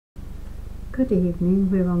Good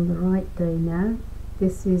evening, we're on the right day now.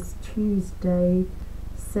 This is Tuesday,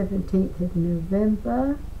 17th of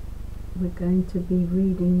November. We're going to be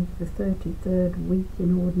reading the 33rd week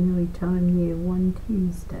in Ordinary Time, Year 1,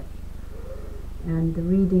 Tuesday. And the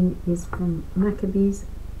reading is from Maccabees,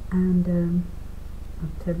 and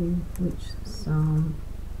I'll tell you which psalm.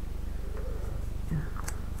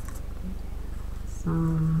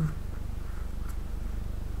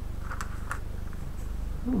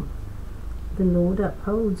 The Lord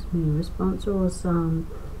upholds me, responsoral psalm,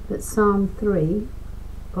 but Psalm 3,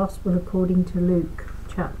 Gospel according to Luke,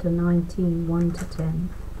 chapter 19, 1 to 10.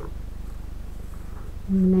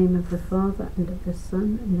 In the name of the Father, and of the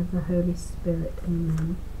Son, and of the Holy Spirit,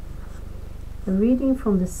 amen. A reading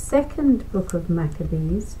from the second book of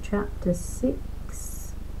Maccabees, chapter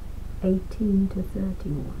 6, 18 to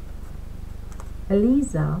 31.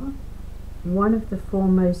 ELEAZER, one of the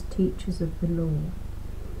foremost teachers of the law,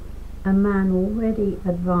 a man already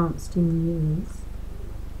advanced in years,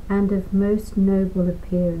 and of most noble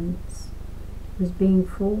appearance, was being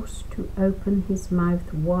forced to open his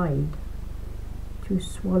mouth wide to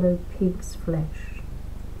swallow pig's flesh.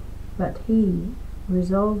 But he,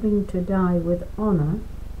 resolving to die with honour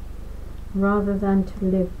rather than to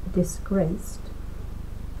live disgraced,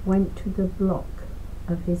 went to the block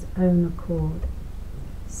of his own accord,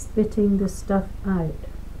 spitting the stuff out,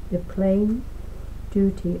 the plain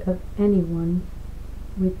duty of anyone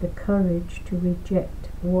with the courage to reject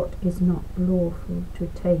what is not lawful to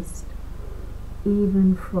taste,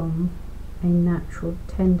 even from a natural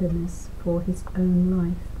tenderness for his own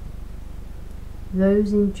life.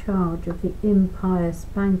 Those in charge of the impious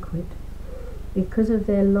banquet, because of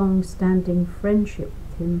their long-standing friendship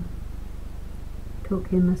with him, took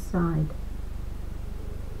him aside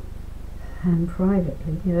and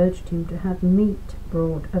privately urged him to have meat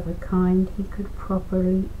brought of a kind he could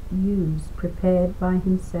properly use, prepared by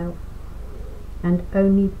himself, and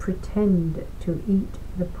only pretend to eat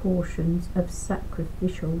the portions of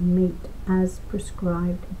sacrificial meat as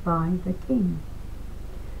prescribed by the king.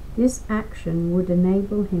 This action would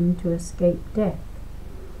enable him to escape death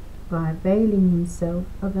by availing himself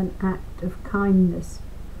of an act of kindness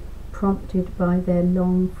prompted by their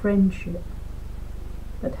long friendship.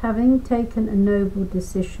 But having taken a noble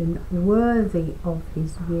decision worthy of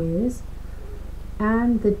his years,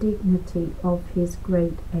 and the dignity of his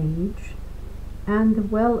great age, and the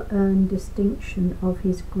well-earned distinction of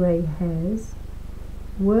his grey hairs,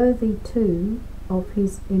 worthy too of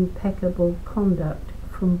his impeccable conduct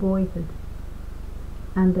from boyhood,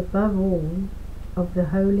 and above all of the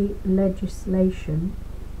holy legislation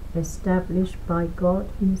established by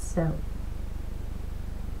God himself,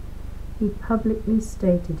 he publicly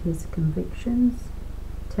stated his convictions,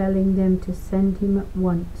 telling them to send him at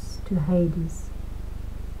once to Hades.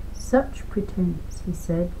 Such pretense, he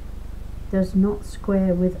said, does not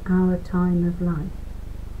square with our time of life.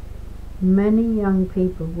 Many young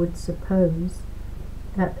people would suppose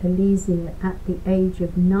that ELEAZER, at the age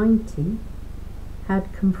of 90,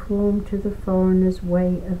 had conformed to the foreigner's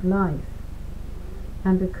way of life,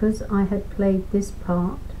 and because I had played this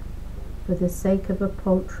part for the sake of a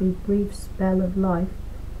paltry brief spell of life,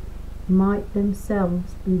 might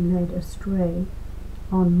themselves be led astray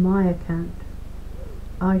on my account.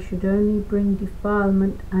 I should only bring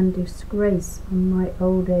defilement and disgrace on my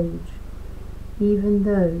old age, even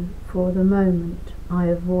though for the moment I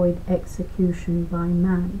avoid execution by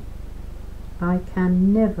man. I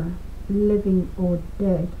can never, living or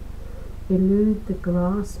dead, elude the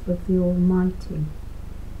grasp of the Almighty.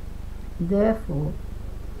 Therefore,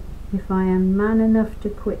 if I am man enough to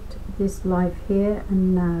quit this life here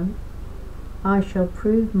and now, I shall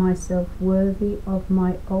prove myself worthy of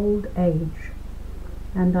my old age,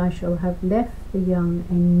 and I shall have left the young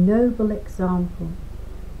a noble example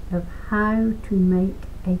of how to make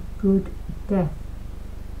a good death,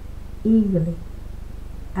 eagerly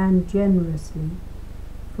and generously,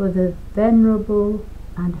 for the venerable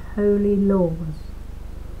and holy laws.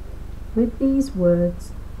 With these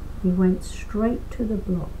words, he went straight to the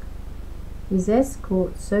block. His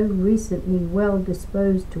escort, so recently well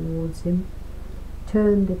disposed towards him,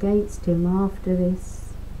 turned against him. After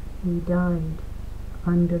this, he died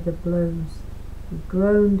under the blows. He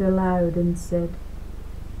groaned aloud and said,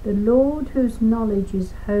 "The Lord, whose knowledge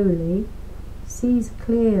is holy, sees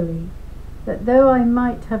clearly that though I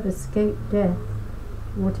might have escaped death,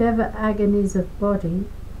 whatever agonies of body,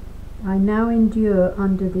 I now endure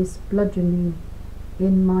under this bludgeoning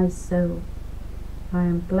in my soul. I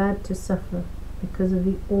am glad to suffer because of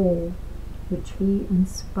the awe which he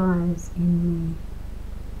inspires in me."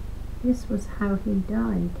 This was how he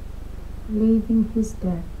died, leaving his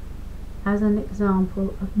death as an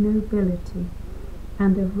example of nobility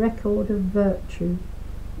and a record of virtue,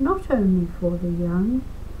 not only for the young,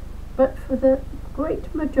 but for the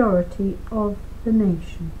great majority of the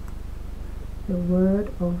nation. The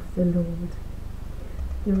word of the Lord.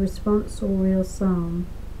 The responsorial psalm.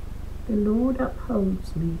 The Lord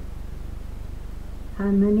upholds me.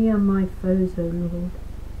 How many are my foes, O Lord?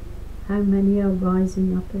 How many are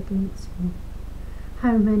rising up against me?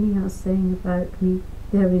 How many are saying about me,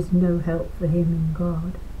 there is no help for him in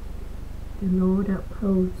God? The Lord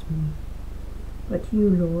upholds me. But you,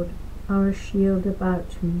 Lord, are a shield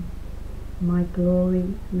about me, my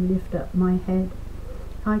glory, who lift up my head.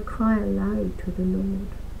 I cry aloud to the Lord.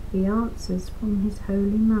 He answers from his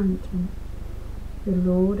holy mountain. The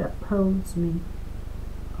Lord upholds me.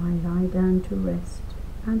 I lie down to rest,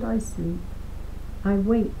 and I sleep. I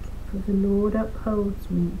wake, for the Lord upholds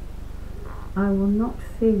me. I will not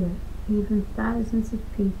fear even thousands of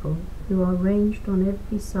people who are ranged on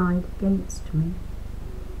every side against me.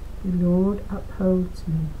 The Lord upholds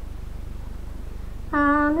me.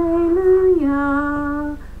 Alleluia,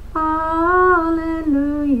 alleluia,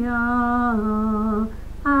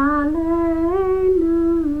 alleluia.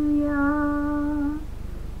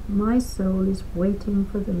 My soul is waiting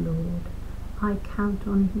for the Lord. I count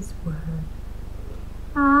on his word.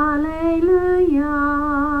 Alleluia,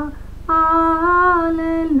 alleluia,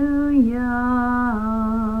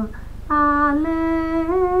 alleluia.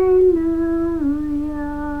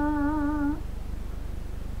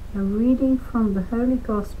 A reading from the Holy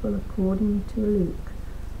Gospel according to Luke.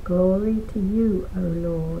 Glory to you, O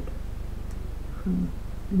Lord. From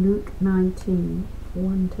Luke 19,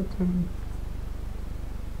 1-10.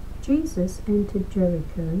 Jesus entered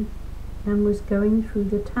Jericho and was going through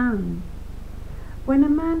the town, when a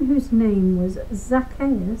man whose name was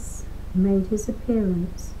Zacchaeus made his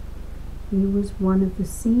appearance. He was one of the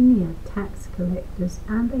senior tax collectors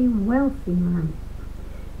and a wealthy man.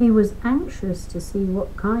 He was anxious to see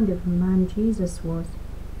what kind of a man Jesus was,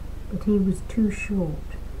 but he was too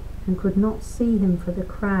short and could not see him for the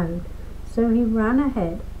crowd, so he ran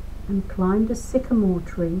ahead and climbed a sycamore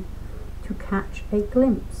tree to catch a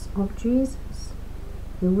glimpse of Jesus,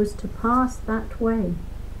 who was to pass that way.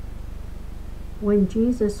 When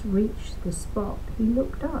Jesus reached the spot, he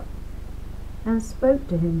looked up and spoke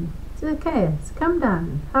to him. Zacchaeus, come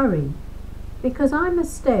down, hurry, because I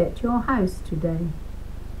must stay at your house today.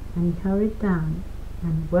 And he hurried down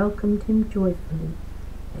and welcomed him joyfully.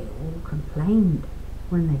 They all complained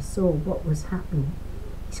when they saw what was happening.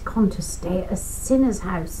 He's gone to stay at a sinner's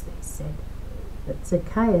house, they said. But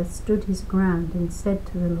Zacchaeus stood his ground and said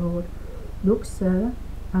to the Lord, Look, sir,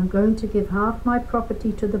 I'm going to give half my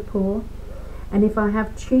property to the poor, and if I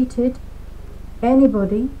have cheated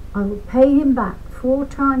anybody, I will pay him back 4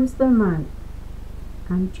 times the amount.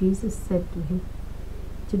 And Jesus said to him,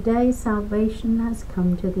 Today salvation has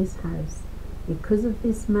come to this house, because of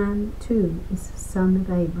this man too is the son of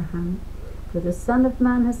Abraham. For the Son of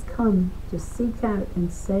Man has come to seek out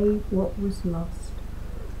and save what was lost.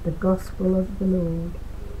 The Gospel of the Lord.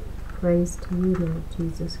 Praise to you, Lord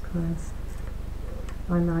Jesus Christ.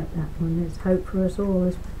 I like that one. There's hope for us all,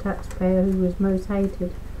 as the taxpayer who was most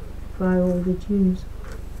hated by all the Jews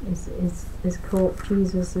is caught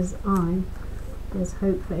Jesus' eye. There's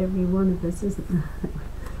hope for every one of us, isn't there?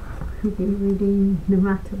 We'll be redeemed no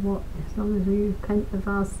matter what, as long as we repent of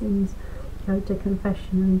our sins, go to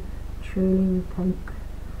confession and truly repent.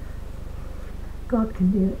 God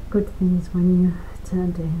can do good things when you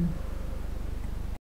turn to him.